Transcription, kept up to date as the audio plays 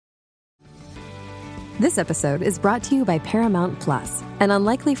This episode is brought to you by Paramount Plus. An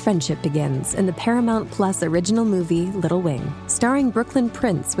unlikely friendship begins in the Paramount Plus original movie Little Wing, starring Brooklyn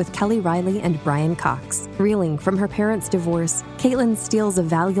Prince with Kelly Riley and Brian Cox. Reeling from her parents' divorce, Caitlin steals a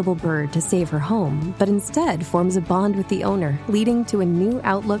valuable bird to save her home, but instead forms a bond with the owner, leading to a new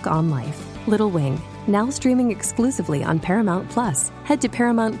outlook on life. Little Wing, now streaming exclusively on Paramount Plus. Head to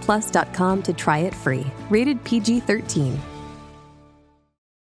ParamountPlus.com to try it free. Rated PG-13.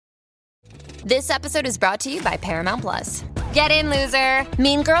 This episode is brought to you by Paramount Plus. Get in, loser!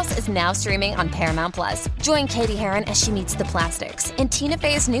 Mean Girls is now streaming on Paramount Plus. Join Katie Heron as she meets the plastics in Tina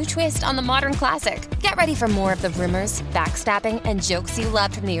Fey's new twist on the modern classic. Get ready for more of the rumors, backstabbing, and jokes you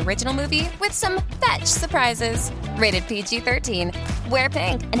loved from the original movie with some fetch surprises. Rated PG-13. Wear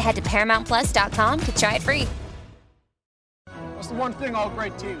pink and head to ParamountPlus.com to try it free. What's the one thing all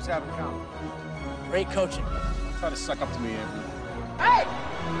great teams have in common? Great coaching. Try to suck up to me, Anthony. Hey!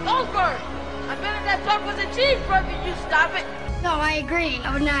 Goldberg! I bet if that talk was a cheeseburger, you stop it! No, I agree.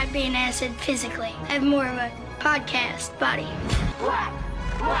 I would not be an acid physically. I have more of a podcast body. Quack!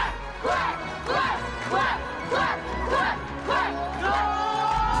 Quack! Quack! Quack! Quack! Quack! Quack! Quack!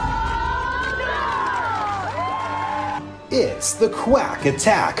 No! It's the Quack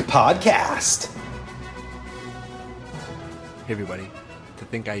Attack Podcast. Hey everybody, to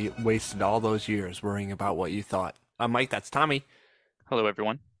think I wasted all those years worrying about what you thought. I'm Mike, that's Tommy. Hello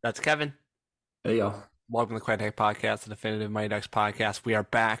everyone. That's Kevin. Hey y'all. Welcome to the Quack Attack Podcast, the definitive Mighty Ducks podcast. We are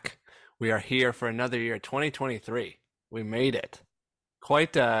back. We are here for another year, 2023. We made it.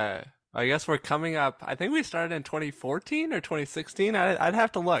 Quite, I guess we're coming up. I think we started in 2014 or 2016. I'd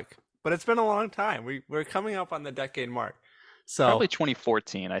have to look, but it's been a long time. We're coming up on the decade mark. So probably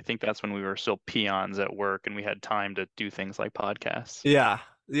 2014. I think that's when we were still peons at work and we had time to do things like podcasts. Yeah,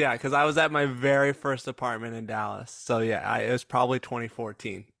 because I was at my very first apartment in Dallas. So yeah, it was probably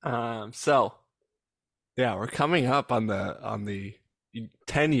 2014. So yeah, we're coming up on the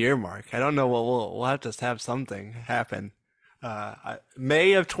 10-year mark. I don't know what we'll have to have something happen.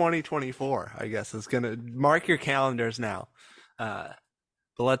 May of 2024, I guess, is gonna mark your calendars now. But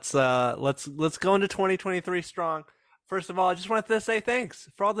let's go into 2023 strong. First of all, I just wanted to say thanks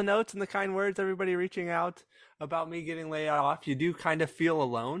for all the notes and the kind words, everybody reaching out about me getting laid off. You do kind of feel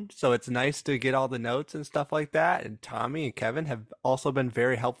alone, so it's nice to get all the notes and stuff like that. And Tommy and Kevin have also been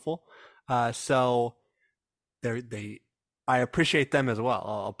very helpful. So I appreciate them as well.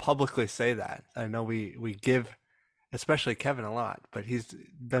 I'll publicly say that. I know we give, especially Kevin, a lot, but he's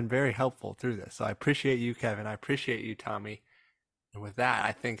been very helpful through this. So I appreciate you, Kevin. I appreciate you, Tommy. And with that,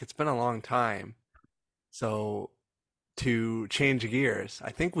 I think it's been a long time. So to change gears,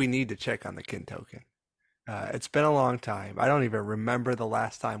 I think we need to check on the Kin token. It's been a long time. I don't even remember the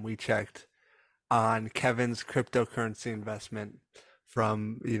last time we checked on Kevin's cryptocurrency investment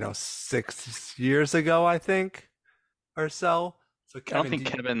from 6 years ago, I think, or so. So Kevin, I don't think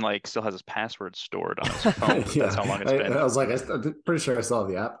Kevin still has his password stored on his phone. Yeah, that's how long it's been. I was like, I'm pretty sure I still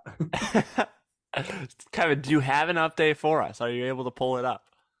have the app. Kevin, do you have an update for us? Are you able to pull it up?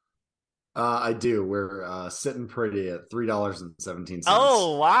 I do. We're sitting pretty at $3.17.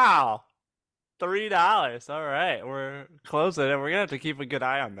 Oh, wow. $3. All right. We're closing it. We're going to have to keep a good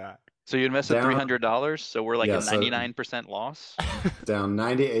eye on that. So you invested $300, so we're a 99% loss? Down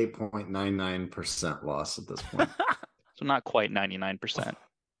 98.99% loss at this point. So not quite 99%.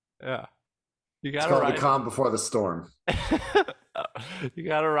 Yeah. You got to ride the calm before the storm. You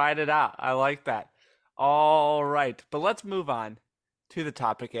got to ride it out. I like that. All right. But let's move on to the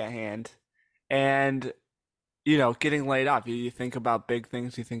topic at hand. And, getting laid off, you think about big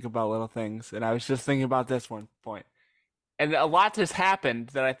things, you think about little things. And I was just thinking about this one point. And a lot has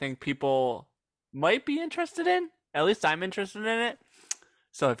happened that I think people might be interested in. At least I'm interested in it.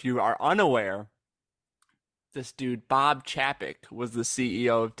 So if you are unaware, this dude, Bob Chapek, was the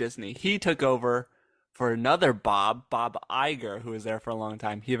CEO of Disney. He took over for another Bob Iger, who was there for a long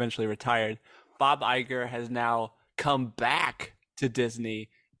time. He eventually retired. Bob Iger has now come back to Disney,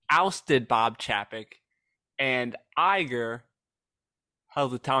 ousted Bob Chapek, and Iger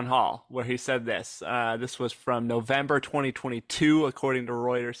held a town hall where he said this. This was from November 2022, according to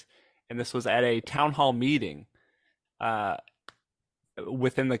Reuters, and this was at a town hall meeting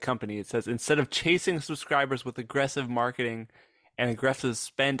within the company. It says, instead of chasing subscribers with aggressive marketing and aggressive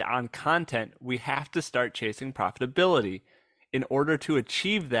spend on content, we have to start chasing profitability. In order to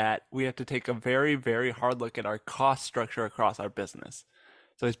achieve that, we have to take a very, very hard look at our cost structure across our business.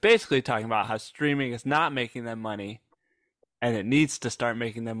 So he's basically talking about how streaming is not making them money, and it needs to start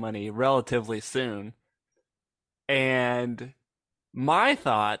making them money relatively soon. And my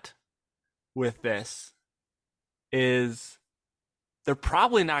thought with this is they're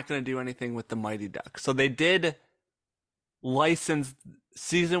probably not going to do anything with the Mighty Ducks. So they did license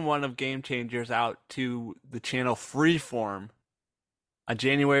season 1 of Game Changers out to the channel Freeform on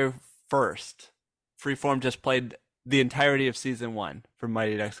January 1st. Freeform just played the entirety of season 1 for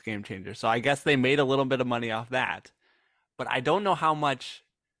Mighty Ducks Game Changers. So I guess they made a little bit of money off that. But I don't know how much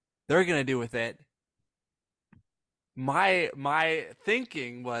they're going to do with it. My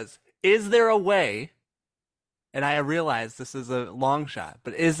thinking was, is there a way, and I realize this is a long shot,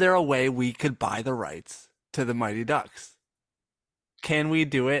 but is there a way we could buy the rights to the Mighty Ducks? Can we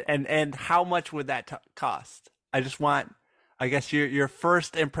do it? And how much would that cost? I just want, I guess, your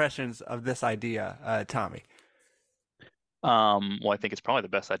first impressions of this idea, Tommy. Well, I think it's probably the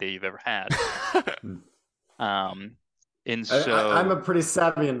best idea you've ever had. And so I'm a pretty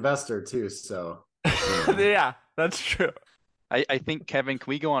savvy investor too, so yeah, that's true. I think, Kevin, can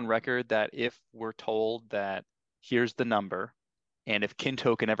we go on record that if we're told that here's the number, and if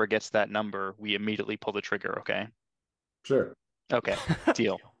Kintoken ever gets that number, we immediately pull the trigger, okay? Sure. Okay,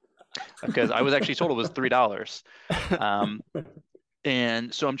 deal. Because I was actually told it was $3.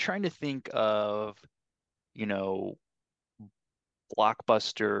 And so I'm trying to think of,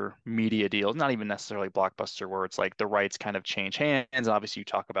 blockbuster media deals, not even necessarily blockbuster, where it's like the rights kind of change hands. And obviously you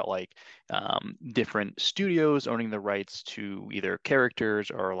talk about like different studios owning the rights to either characters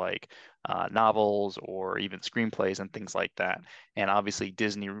or like novels or even screenplays and things like that. And obviously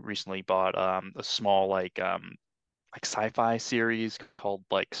Disney recently bought a small like sci-fi series called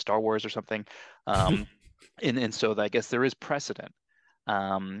like Star Wars or something. And so I guess there is precedent.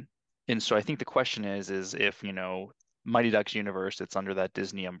 And so I think the question is if, Mighty Ducks universe, it's under that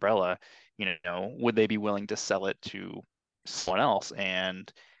Disney umbrella, would they be willing to sell it to someone else?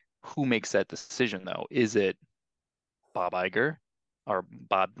 And who makes that decision though? Is it Bob Iger or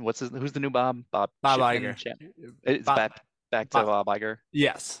Bob? Who's the new Bob? Bob Iger. It's back to Bob Iger.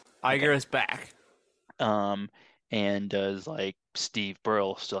 Yes, Iger is back. And does like Steve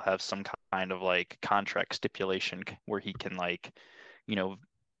Burrell still have some kind of like contract stipulation where he can like,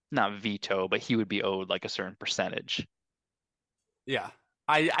 not veto, but he would be owed like a certain percentage? Yeah.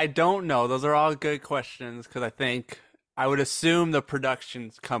 I don't know. Those are all good questions because I would assume the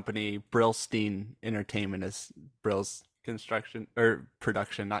productions company, Brillstein Entertainment, is Brill's construction or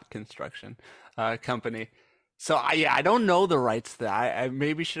production, not construction, company. So I don't know the rights to that. I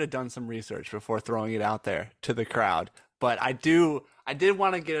maybe should have done some research before throwing it out there to the crowd. But I did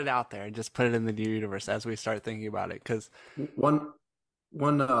want to get it out there and just put it in the new universe as we start thinking about it. Because one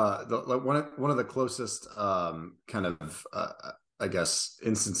of the closest kind of I guess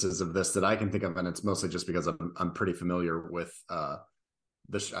instances of this that I can think of, and it's mostly just because I'm pretty familiar with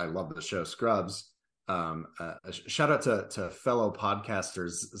this. I love the show Scrubs. Shout out to fellow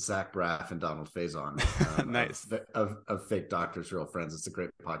podcasters Zach Braff and Donald Faison. Nice. Of Fake Doctors, Real Friends. It's a great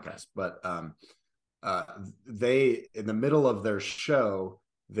podcast. But they, in the middle of their show,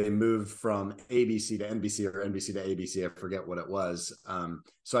 they moved from ABC to NBC or NBC to ABC. I forget what it was.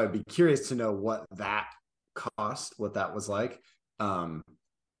 So I'd be curious to know what that cost, what that was like.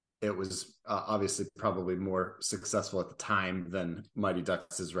 It was obviously probably more successful at the time than Mighty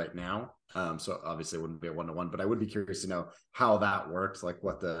Ducks is right now. So obviously it wouldn't be a 1-to-1, but I would be curious to know how that worked, like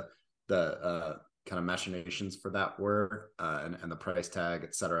what the kind of machinations for that were, and the price tag,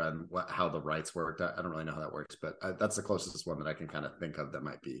 et cetera, and how the rights worked. I don't really know how that works, but that's the closest one that I can kind of think of that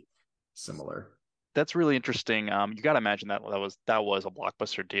might be similar. That's really interesting. You got to imagine that was a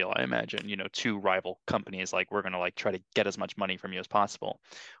blockbuster deal. I imagine, two rival companies, like, we're going to like try to get as much money from you as possible.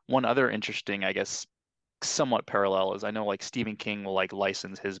 One other interesting, I guess, somewhat parallel is I know like Stephen King will like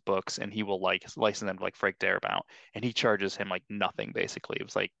license his books and he will like license them to like Frank Darabont, and he charges him like nothing basically. It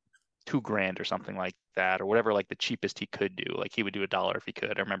was like $2,000 or something like that, or whatever, like the cheapest he could do. Like he would do $1 if he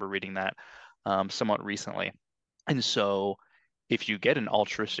could. I remember reading that somewhat recently. And so if you get an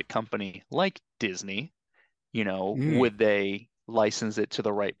altruistic company like Disney, would they license it to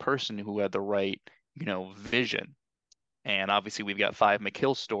the right person who had the right, vision? And obviously we've got 5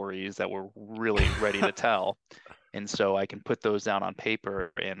 McHill stories that we're really ready to tell. And so I can put those down on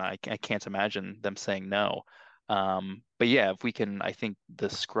paper, and I can't imagine them saying no. But yeah, if we can, I think the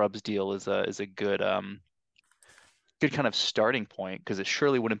Scrubs deal is a good kind of starting point, because it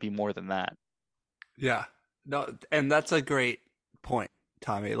surely wouldn't be more than that. Yeah, no, and that's a great point,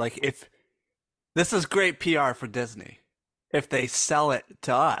 Tommy. Like, if this is great PR for Disney, if they sell it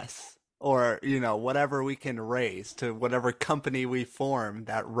to us, or whatever we can raise to whatever company we form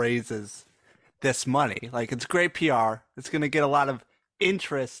that raises this money, like, it's great PR. It's going to get a lot of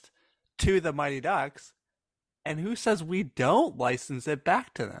interest to the Mighty Ducks. And who says we don't license it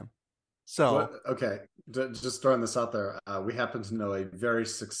back to them? So Okay, just throwing this out there, we happen to know a very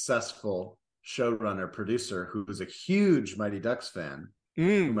successful showrunner producer who is a huge Mighty Ducks fan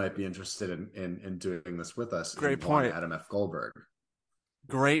who might be interested in doing this with us. Great point. Adam F. Goldberg.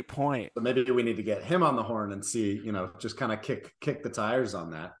 Great point. So maybe we need to get him on the horn and see, just kind of kick the tires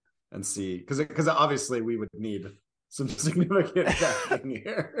on that and see, because obviously we would need some significant backing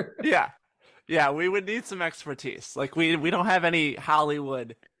here. Yeah, we would need some expertise. Like we don't have any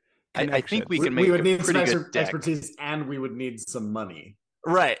Hollywood connections. I think we can make we would need some pretty good deck. expertise, and we would need some money.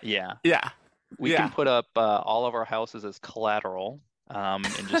 Right. Yeah. We can put up all of our houses as collateral, and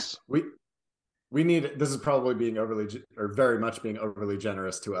just we need. This is probably being very much being overly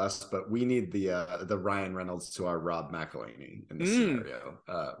generous to us, but we need the Ryan Reynolds to our Rob McElhenney in this scenario,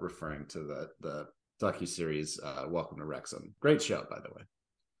 referring to the docuseries Welcome to Wrexham. Great show, by the way.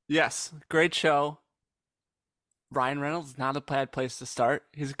 Yes, great show. Ryan Reynolds, not a bad place to start.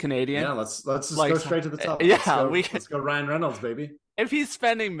 He's a Canadian. Yeah, let's just go straight to the top. Let's go Ryan Reynolds, baby. If he's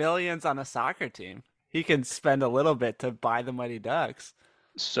spending millions on a soccer team, he can spend a little bit to buy the Mighty Ducks.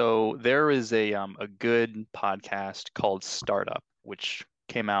 So there is a good podcast called Startup, which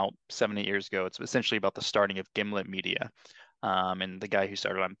came out 7-8 years ago. It's essentially about the starting of Gimlet Media. And the guy who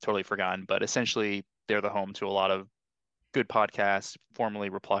started, I'm totally forgotten, but essentially they're the home to a lot of good podcasts, formerly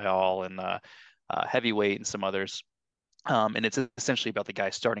Reply All and Heavyweight and some others. And it's essentially about the guy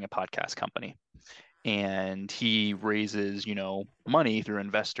starting a podcast company. And he raises, money through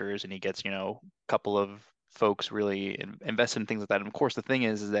investors, and he gets, a couple of folks really invested in things like that. And of course, the thing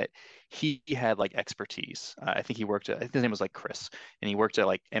is that he had like expertise. I think he worked at, his name was like Chris, and he worked at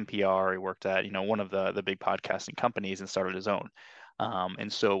like NPR. He worked at, one of the big podcasting companies and started his own.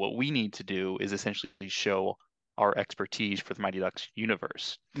 And so what we need to do is essentially show our expertise for the Mighty Ducks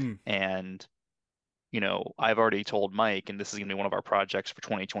universe. And, I've already told Mike, and this is going to be one of our projects for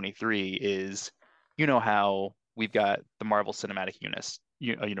 2023 is, how we've got the Marvel Cinematic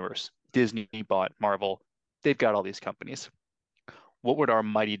Universe. Disney bought Marvel. They've got all these companies. What would our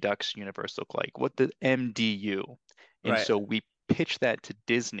Mighty Ducks universe look like? What the MDU? And so we pitch that to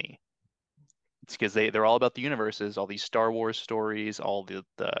Disney. It's because they're all about the universes, all these Star Wars stories, all the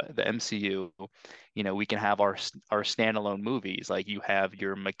MCU. We can have our standalone movies. Like you have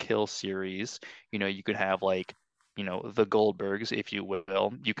your McKill series. You could have like, the Goldbergs, if you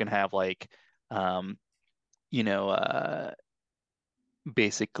will. You can have like,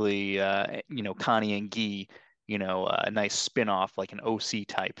 basically, Connie and Guy, a nice spin-off, like an OC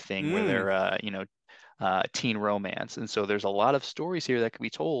type thing where they're, teen romance. And so there's a lot of stories here that can be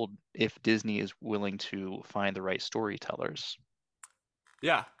told if Disney is willing to find the right storytellers.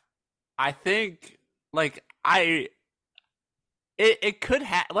 Yeah. I think it could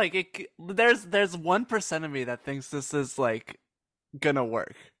have there's 1% of me that thinks this is like gonna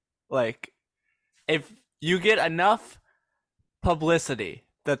work. Like if you get enough publicity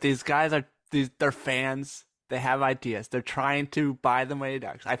that these guys they're fans, they have ideas, they're trying to buy the Mighty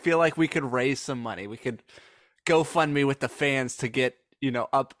Ducks, I feel like we could raise some money. We could GoFundMe with the fans to get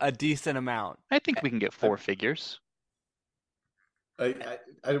up a decent amount. I think we can get 4 figures.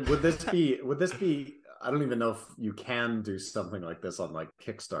 Would this be I don't even know if you can do something like this on like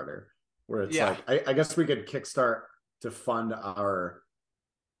Kickstarter, where it's like I guess we could kickstart to fund our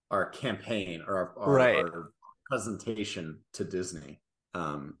campaign or our presentation to Disney.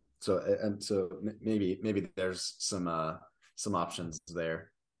 So maybe there's some options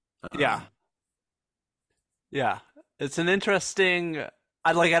there. Yeah, it's an interesting.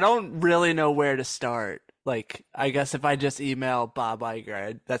 I don't really know where to start. Like, I guess if I just email Bob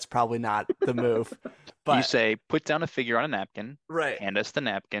Iger, that's probably not the move. But you say, put down a figure on a napkin, hand us the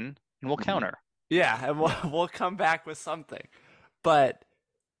napkin, and we'll counter. Yeah, and we'll come back with something. But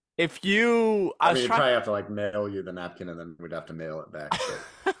if you, you'd probably have to like mail you the napkin, and then we'd have to mail it back.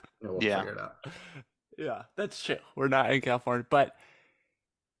 So we'll figure it out. Yeah, that's true. We're not in California, but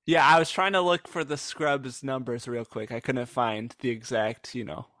yeah, I was trying to look for the Scrubs numbers real quick. I couldn't find the exact,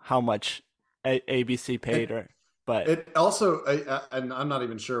 how much ABC paid, but it also, and I'm not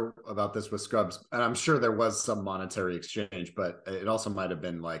even sure about this with Scrubs, and I'm sure there was some monetary exchange, but it also might have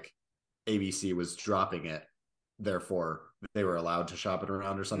been like ABC was dropping it, therefore they were allowed to shop it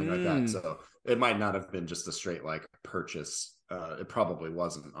around or something like that. So it might not have been just a straight like purchase. It probably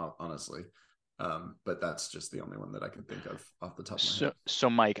wasn't, honestly. But that's just the only one that I can think of off the top of my head. So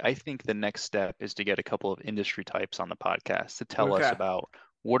Mike, I think the next step is to get a couple of industry types on the podcast to tell us about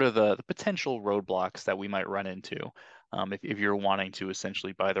what are the potential roadblocks that we might run into if you're wanting to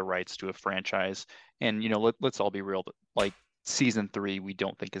essentially buy the rights to a franchise. And, let's all be real, but like season 3, we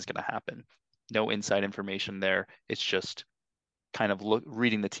don't think is going to happen. No inside information there. It's just kind of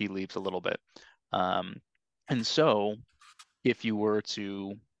reading the tea leaves a little bit. And so if you were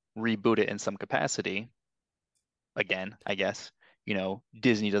to reboot it in some capacity, again, I guess,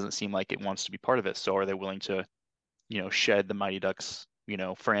 Disney doesn't seem like it wants to be part of it. So are they willing to, shed the Mighty Ducks,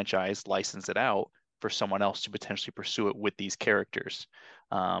 franchise, license it out for someone else to potentially pursue it with these characters?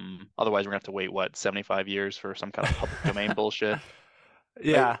 Otherwise, we're gonna have to wait 75 years for some kind of public domain bullshit.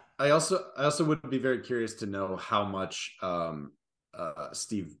 Yeah. I also would be very curious to know how much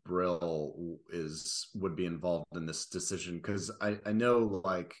Steve Brill would be involved in this decision, because I know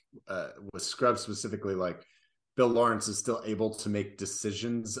like with Scrubs specifically, like Bill Lawrence is still able to make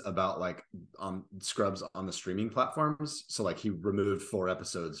decisions about like Scrubs on the streaming platforms. So like he removed 4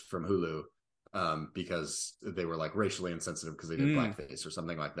 episodes from Hulu because they were like racially insensitive because they did blackface or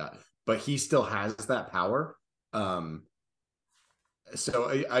something like that. But he still has that power.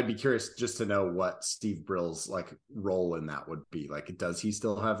 So I'd be curious just to know what Steve Brill's like role in that would be. Like, does he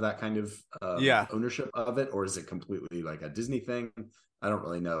still have that kind of ownership of it, or is it completely like a Disney thing? I don't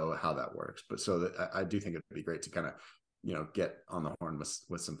really know how that works, but I do think it'd be great to kind of, get on the horn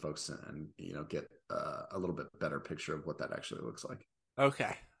with some folks and, get a little bit better picture of what that actually looks like.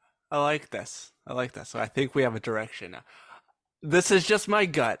 Okay. I like this. So I think we have a direction now. This is just my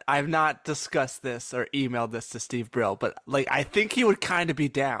gut. I've not discussed this or emailed this to Steve Brill, but like I think he would kind of be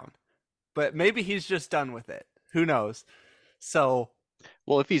down. But maybe he's just done with it. Who knows? So,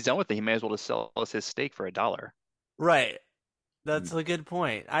 well, if he's done with it, he may as well just sell us his stake for $1. Right. That's a good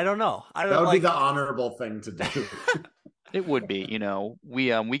point. I don't know. That would be the honorable thing to do. It would be.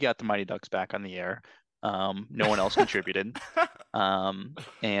 We got the Mighty Ducks back on the air. No one else contributed. And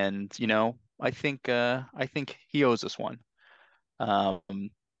I think he owes us one. I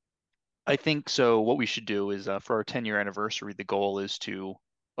think so. What we should do is for our 10-year anniversary, the goal is to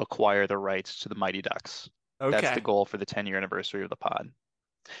acquire the rights to the Mighty Ducks. Okay. That's the goal for the 10-year anniversary of the pod.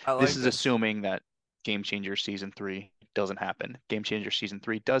 This is assuming that Game Changer Season 3 doesn't happen. Game Changer Season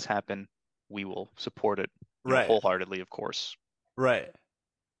 3 does happen. We will support it wholeheartedly, of course. Right.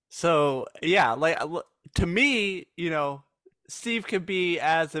 So, yeah, like to me, Steve can be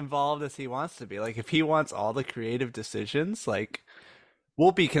as involved as he wants to be. Like if he wants all the creative decisions, like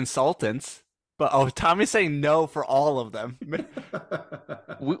we'll be consultants. But Tommy's saying no for all of them.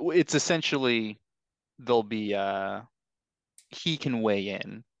 It's essentially there'll be he can weigh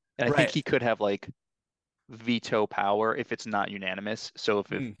in, and I think he could have like veto power if it's not unanimous. So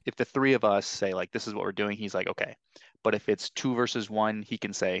if the 3 of us say like this is what we're doing, he's like okay. But if it's 2 versus 1, he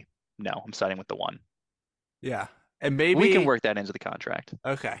can say no, I'm siding with the 1. Yeah. And maybe we can work that into the contract.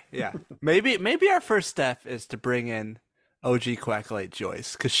 Okay, yeah. maybe our first step is to bring in OG Quackalate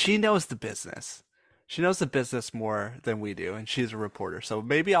Joyce, because she knows the business. She knows the business more than we do, and she's a reporter. So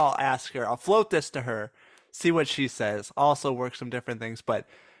maybe I'll ask her, I'll float this to her, see what she says, also work some different things. But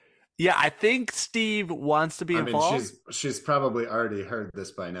yeah, I think Steve wants to be involved. I mean, she's probably already heard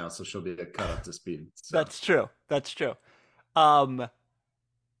this by now, so she'll be cut up to speed. So. That's true.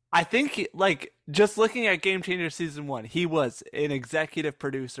 I think, like, just looking at Game Changer Season 1, he was an executive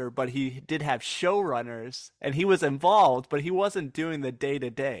producer, but he did have showrunners, and he was involved, but he wasn't doing the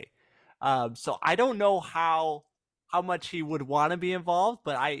day-to-day. So I don't know how much he would want to be involved,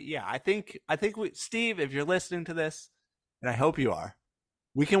 but I think Steve, if you're listening to this, and I hope you are,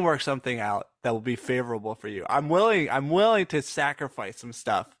 we can work something out that will be favorable for you. I'm willing to sacrifice some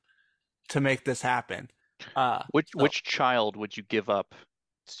stuff to make this happen. Which child would you give up?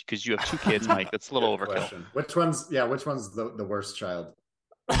 Because you have 2 kids, Mike. That's a little overkill. Question. Which one's the worst child?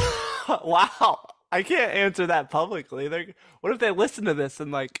 Wow, I can't answer that publicly. What if they listen to this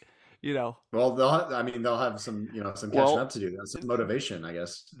and like, Well, they'll have some catching up to do. That's some motivation, I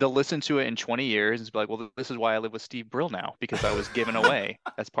guess. They'll listen to it in 20 years and be like, well, this is why I live with Steve Brill now, because I was given away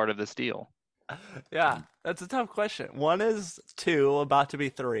as part of this deal. Yeah, that's a tough question. One is 2, about to be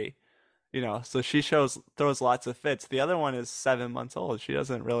 3. So she throws lots of fits. The other one is 7 months old. She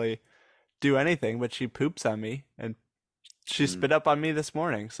doesn't really do anything, but she poops on me, and she spit up on me this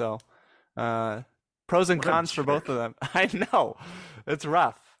morning. So, pros and cons for both of them. I know, it's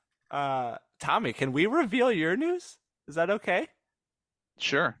rough. Tommy, can we reveal your news? Is that okay?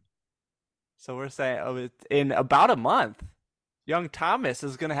 Sure. So we're saying, in about a month, young Thomas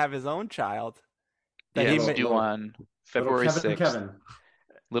is going to have his own child. He's due on February 6th. Kevin.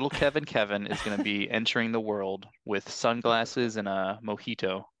 Little Kevin is going to be entering the world with sunglasses and a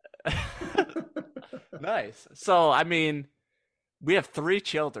mojito. Nice. So, I mean, we have 3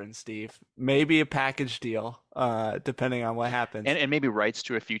 children, Steve. Maybe a package deal, depending on what happens. And maybe rights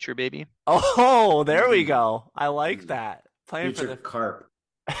to a future baby. Oh, there we go. I like that. Playing future for the carp.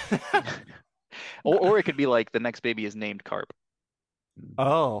 or it could be like the next baby is named Carp.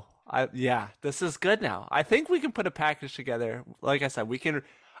 Oh, yeah, this is good now. I think we can put a package together. Like I said,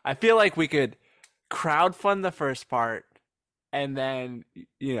 I feel like we could crowdfund the first part and then,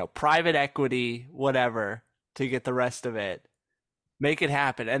 private equity, whatever, to get the rest of it. Make it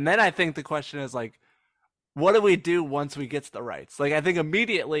happen. And then I think the question is like, what do we do once we get the rights? Like, I think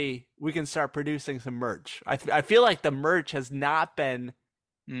immediately we can start producing some merch. I feel like the merch has not been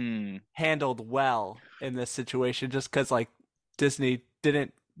handled well in this situation just because, like, Disney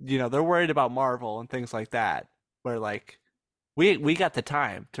didn't, they're worried about Marvel and things like that, where, like, we got the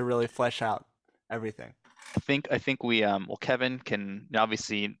time to really flesh out everything. I think we Kevin can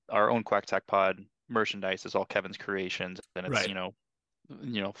obviously, our own Quack Tack Pod merchandise is all Kevin's creations, and it's right.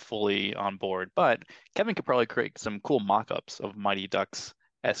 fully on board. But Kevin could probably create some cool mock-ups of Mighty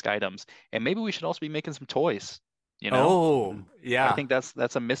Ducks-esque items, and maybe we should also be making some toys. Oh, yeah. I think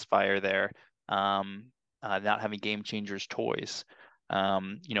that's a misfire there. Not having Game Changers toys.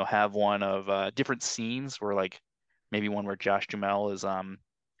 Have one of different scenes where, like, maybe one where Josh Duhamel is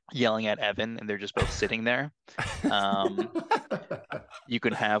yelling at Evan and they're just both sitting there. You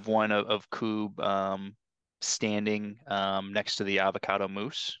can have one of Coob standing next to the avocado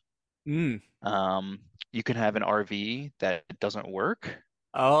mousse. You can have an RV that doesn't work.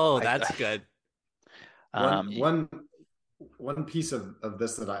 Oh, that's good. One piece of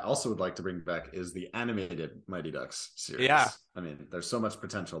this that I also would like to bring back is the animated Mighty Ducks series. Yeah. I mean, there's so much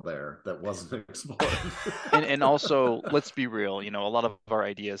potential there that wasn't explored. and also, let's be real, a lot of our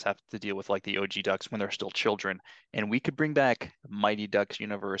ideas have to deal with, like, the OG Ducks when they're still children. And we could bring back Mighty Ducks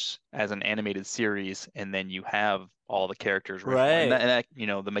universe as an animated series, and then you have all the characters. Right. And that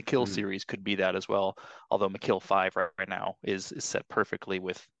the McKill series could be that as well. Although McKill 5 right now is set perfectly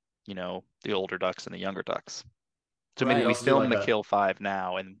with, the older Ducks and the younger Ducks. So maybe we film McKill 5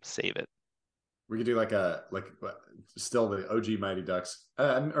 now and save it. We could do still the OG Mighty Ducks,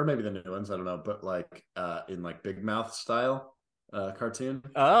 or maybe the new ones. I don't know, but in like Big Mouth style cartoon.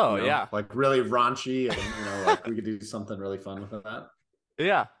 Oh, yeah, like really raunchy, and we could do something really fun with that.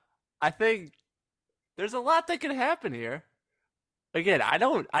 Yeah, I think there's a lot that could happen here. Again, I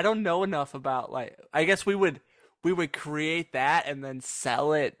don't know enough about, like, I guess we would create that and then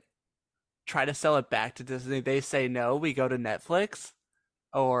try to sell it back to Disney. They say no, we go to Netflix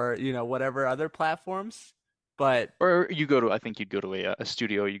or, whatever other platforms. Or I think you'd go to a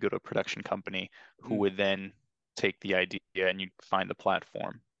studio, you go to a production company who would then take the idea and you'd find a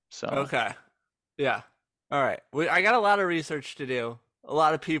platform. So okay. Yeah. All right. I got a lot of research to do, a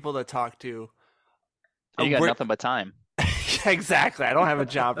lot of people to talk to. You got nothing but time. Exactly. I don't have a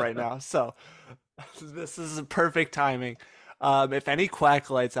job right now. So this is perfect timing. If any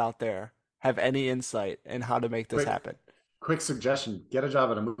Quacklights out there have any insight in how to make this happen. Quick suggestion: get a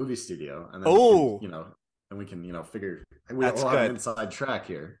job at a movie studio, and then we can figure. We'll have an inside track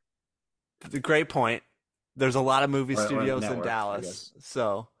here. Great point. There's a lot of movie studios in Dallas,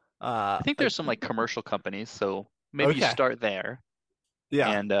 so I think there's some, like, commercial companies. So maybe you start there,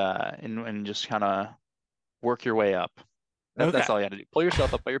 and just kind of work your way up. That's all you have to do. Pull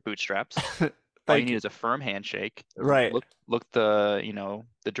yourself up by your bootstraps. All you need is a firm handshake. Right. Look the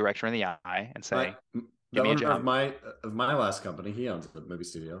director in the eye and say, "Give me a job." Of my last company, he owns a movie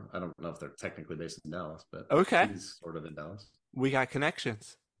studio. I don't know if they're technically based in Dallas, but he's sort of in Dallas. We got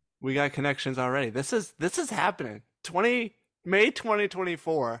connections. We got connections already. This is happening. May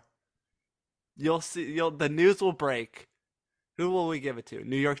 2024. You'll see. The news will break. Who will we give it to?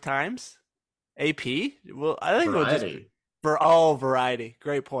 New York Times, AP. Well, I think Variety. Variety.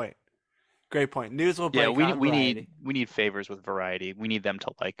 Great point. News will break. Yeah, we need favors with Variety. We need them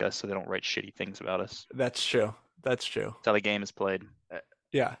to like us so they don't write shitty things about us. That's true. That's how the game is played.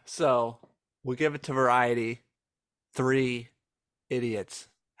 Yeah. So we'll give it to Variety. 3 idiots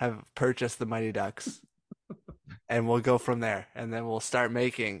have purchased the Mighty Ducks, and we'll go from there. And then we'll start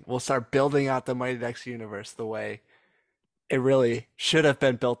building out the Mighty Ducks universe the way it really should have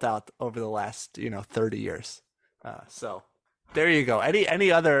been built out over the last 30 years. So. There you go. Any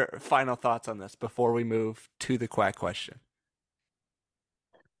other final thoughts on this before we move to the Quack question?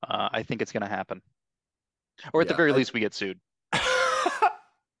 I think it's going to happen. Or at the very least, we get sued.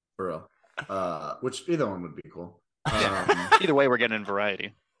 For real. Which either one would be cool. Either way, we're getting in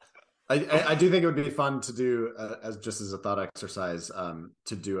Variety. I do think it would be fun to do, as a thought exercise,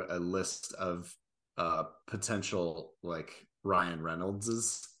 to do a list of potential, like, Ryan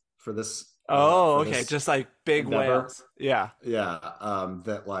Reynoldses for this. Okay. Just like big whales. Yeah. Yeah.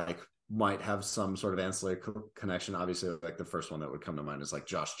 That, like, might have some sort of ancillary connection. Obviously, like, the first one that would come to mind is, like,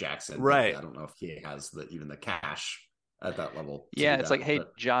 Josh Jackson. Right. I don't know if he has even the cash at that level. Yeah, it's like, hey,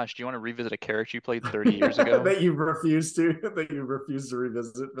 Josh, do you want to revisit a character you played 30 years ago? that you refused to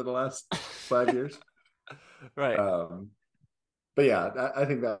revisit for the last 5 years. Right. But yeah, I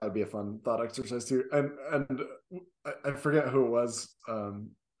think that would be a fun thought exercise too. And I forget who it was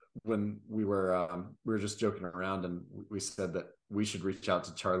when we were just joking around, and we said that we should reach out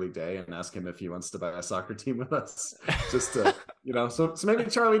to Charlie Day and ask him if he wants to buy a soccer team with us, just to so maybe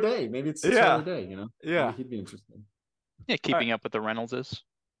Charlie Day, maybe it's Charlie Day, yeah, maybe he'd be interesting. Yeah, keeping up with the Reynoldses.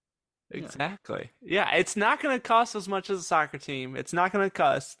 Exactly. Yeah, it's not going to cost as much as a soccer team. It's not going to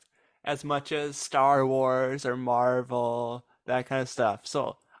cost as much as Star Wars or Marvel, that kind of stuff.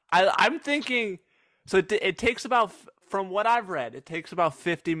 So I'm thinking, so it takes about, from what I've read, it takes about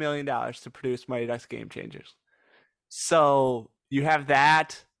 $50 million to produce Mighty Ducks Game Changers. So you have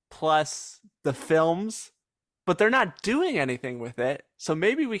that plus the films, but they're not doing anything with it. So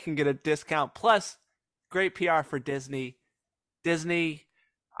maybe we can get a discount plus great PR for Disney. Disney,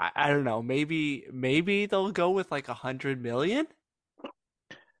 I don't know, maybe they'll go with like 100 million.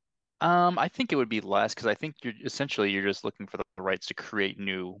 I think it would be less, because I think you're just looking for the rights to create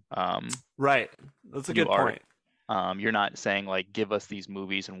new right. That's a good point. You're not saying like, give us these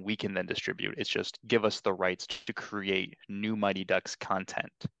movies and we can then distribute. It's just give us the rights to create new Mighty Ducks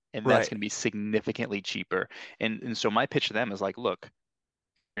content. And that's going to be significantly cheaper. And so my pitch to them is like, look,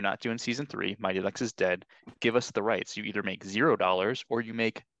 you're not doing season 3. Mighty Ducks is dead. Give us the rights. You either make $0 or you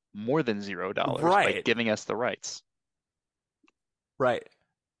make more than $0 by giving us the rights. Right.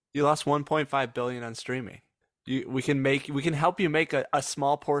 You lost 1.5 billion on streaming. We can help you make a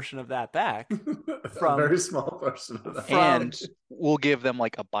small portion of that back. From, a very small portion of that. And we'll give them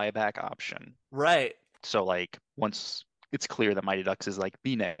like a buyback option. Right. So like once it's clear that Mighty Ducks is like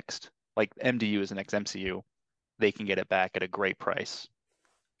the next, like MDU is the next MCU, they can get it back at a great price.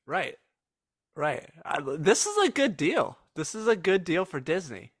 Right. This is a good deal. This is a good deal for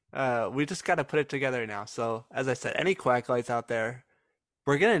Disney. We just got to put it together now. So as I said, any Quacklights out there,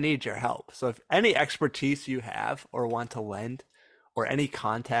 we're going to need your help. So if any expertise you have or want to lend, or any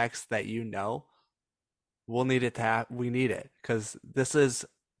contacts that you know, we'll need it to have. We need it, because this is,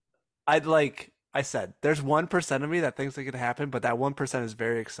 like I said, there's 1% of me that thinks it could happen, but that 1% is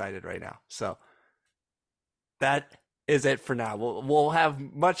very excited right now. So that is it for now. We'll have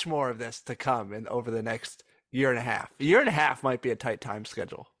much more of this to come over the next year and a half. A year and a half might be a tight time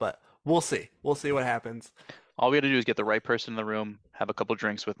schedule, but we'll see. We'll see what happens. All we got to do is get the right person in the room, have a couple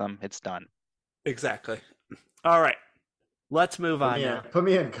drinks with them. It's done. Exactly. All right. Let's move on now. Put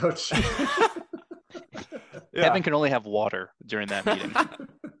me in, coach. Kevin can only have water during that meeting.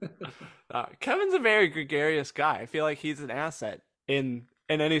 Kevin's a very gregarious guy. I feel like he's an asset in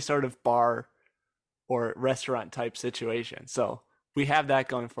any sort of bar or restaurant type situation. So we have that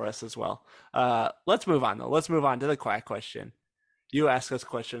going for us as well. Let's move on, though. Let's move on to the Quack question. You ask us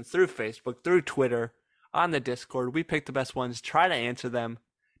questions through Facebook, through Twitter, on the Discord. We pick the best ones, try to answer them.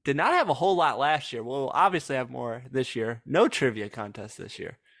 Did not have a whole lot last year. We'll obviously have more this year. No trivia contest this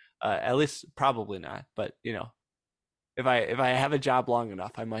year. At least probably not. But, if I have a job long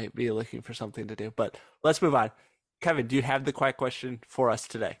enough, I might be looking for something to do. But let's move on. Kevin, do you have the Quack question for us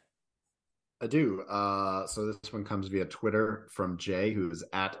today? I do. So this one comes via Twitter from Jay, who's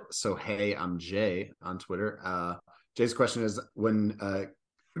at So Hey I'm Jay on Twitter. Jay's question is, when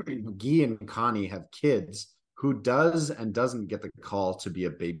Guy and Connie have kids, who does and doesn't get the call to be a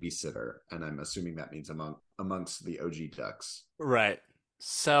babysitter? And I'm assuming that means amongst the OG Ducks. Right.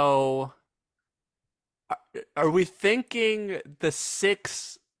 So are we thinking the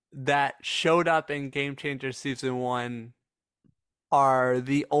 6 that showed up in Game Changer Season 1 are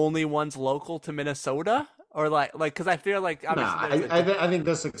the only ones local to Minnesota? Or like, because I feel like I think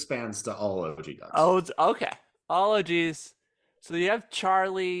this expands to all OG Ducks. Oh, okay. All OGs. So you have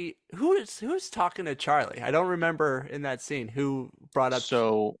Charlie. Who's talking to Charlie? I don't remember in that scene who brought up.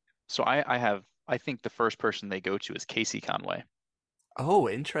 So I think the first person they go to is Casey Conway. Oh,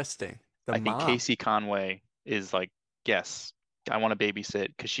 interesting. I think Casey Conway is like, yes, I want to babysit,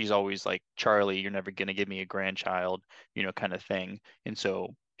 because she's always like, Charlie, you're never gonna give me a grandchild, kind of thing. And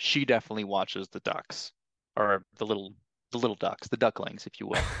so she definitely watches the Ducks, or the little ducks, the ducklings, if you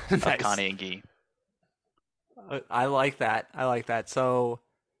will, nice. Of Connie and Guy. I like that. So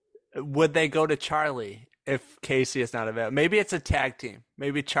would they go to Charlie if Casey is not available? Maybe it's a tag team.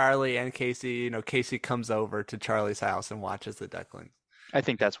 Maybe Charlie and Casey, Casey comes over to Charlie's house and watches the ducklings. I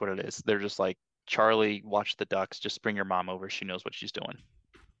think that's what it is. They're just like, Charlie, watch the Ducks. Just bring your mom over. She knows what she's doing.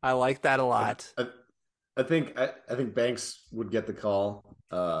 I like that a lot. I think Banks would get the call.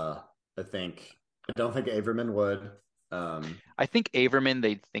 I don't think Averman would. I think Averman,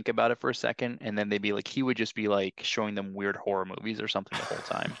 they'd think about it for a second, and then they'd be like, he would just be like showing them weird horror movies or something the whole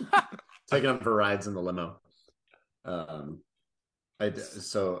time. Taking them for rides in the limo. Also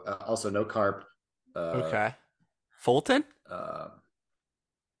no Carp. Okay. Fulton?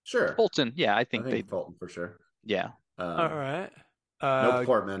 Sure. Fulton, yeah, I think they Fulton for sure. Yeah. All right. No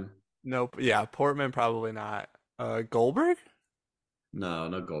Portman. Nope. Yeah, Portman probably not. Goldberg?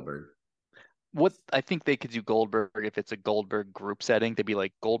 No Goldberg. What I think they could do Goldberg if it's a Goldberg group setting. They'd be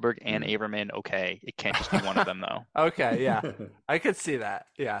like Goldberg and Averman. Okay, it can't just be one of them though. Okay, yeah, I could see that.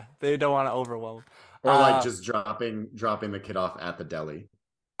 Yeah, they don't want to overwhelm. Or like just dropping the kid off at the deli.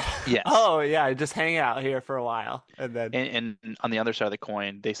 Yes. Oh yeah, just hang out here for a while, and then and on the other side of the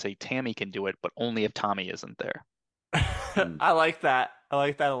coin, they say Tammy can do it, but only if Tommy isn't there. I like that. I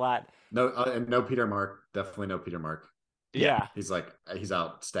like that a lot. No, and no Peter Mark. Definitely no Peter Mark. Yeah. He's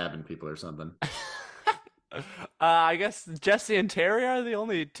out stabbing people or something. I guess Jesse and Terry are the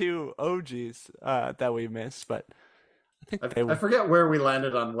only two OGs that we missed, but I think I forget where we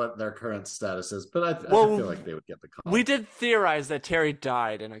landed on what their current status is, but I feel like they would get the call. We did theorize that Terry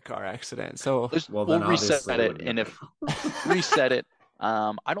died in a car accident, so we'll reset it, and if reset it,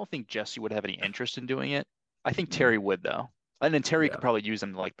 I don't think Jesse would have any interest in doing it. I think Terry would though. And then Terry could probably use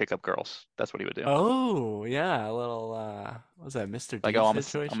them to like pick up girls. That's what he would do. Oh yeah, a little what was that, Mr. D like I'm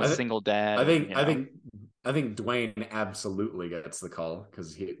a single dad. I think Dwayne absolutely gets the call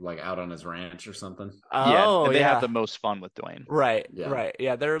because he like out on his ranch or something. Oh yeah, they have the most fun with Dwayne. Right, right.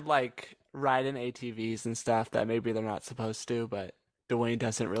 Yeah, they're like riding ATVs and stuff that maybe they're not supposed to, but Dwayne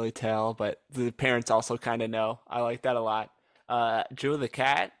doesn't really tell. But the parents also kind of know. I like that a lot. Drew the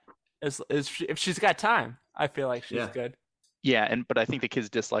cat is if she's got time, I feel like she's good. Yeah, but I think the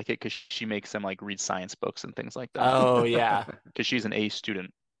kids dislike it because she makes them like read science books and things like that. Oh yeah, because she's an A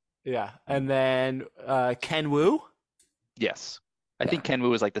student. Yeah, and then Ken Wu. Yes, I think Ken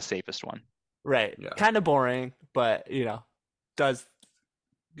Wu is like the safest one. Right, kind of boring, but does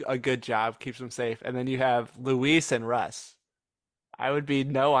a good job, keeps them safe. And then you have Luis and Russ. I would be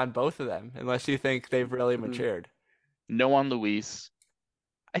no on both of them unless you think they've really matured. No on Luis.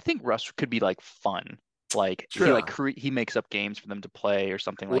 I think Russ could be like fun. Like he makes up games for them to play or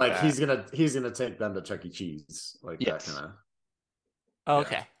something like that. Like he's gonna take them to Chuck E. Cheese, like that kind of.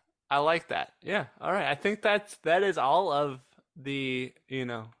 Okay, I like that. Yeah, all right. I think that is all of the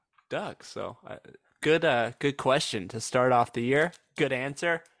Ducks. So good question to start off the year. Good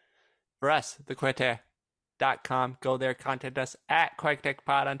answer for us. TheQuackTech.com. Go there, contact us at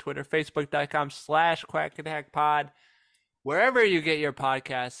QuackTechPod on Twitter, Facebook.com/QuackTechPod. Wherever you get your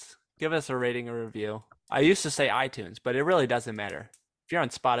podcasts, give us a rating or review. I used to say iTunes, but it really doesn't matter. If you're on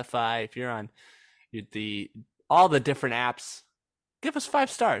Spotify, if you're on all the different apps, give us 5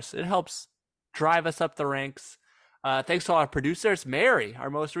 stars. It helps drive us up the ranks. Thanks to all our producers. Mary, our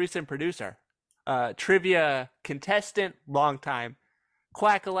most recent producer. Trivia contestant, long time.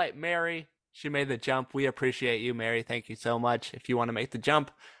 Quackalite Mary. She made the jump. We appreciate you, Mary. Thank you so much. If you want to make the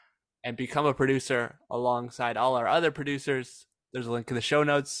jump and become a producer alongside all our other producers, there's a link in the show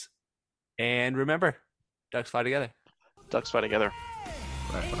notes. And remember, Ducks fly together. Ducks fly together.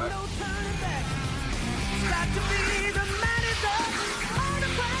 Bye.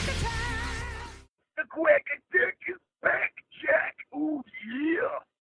 The Quack and Dick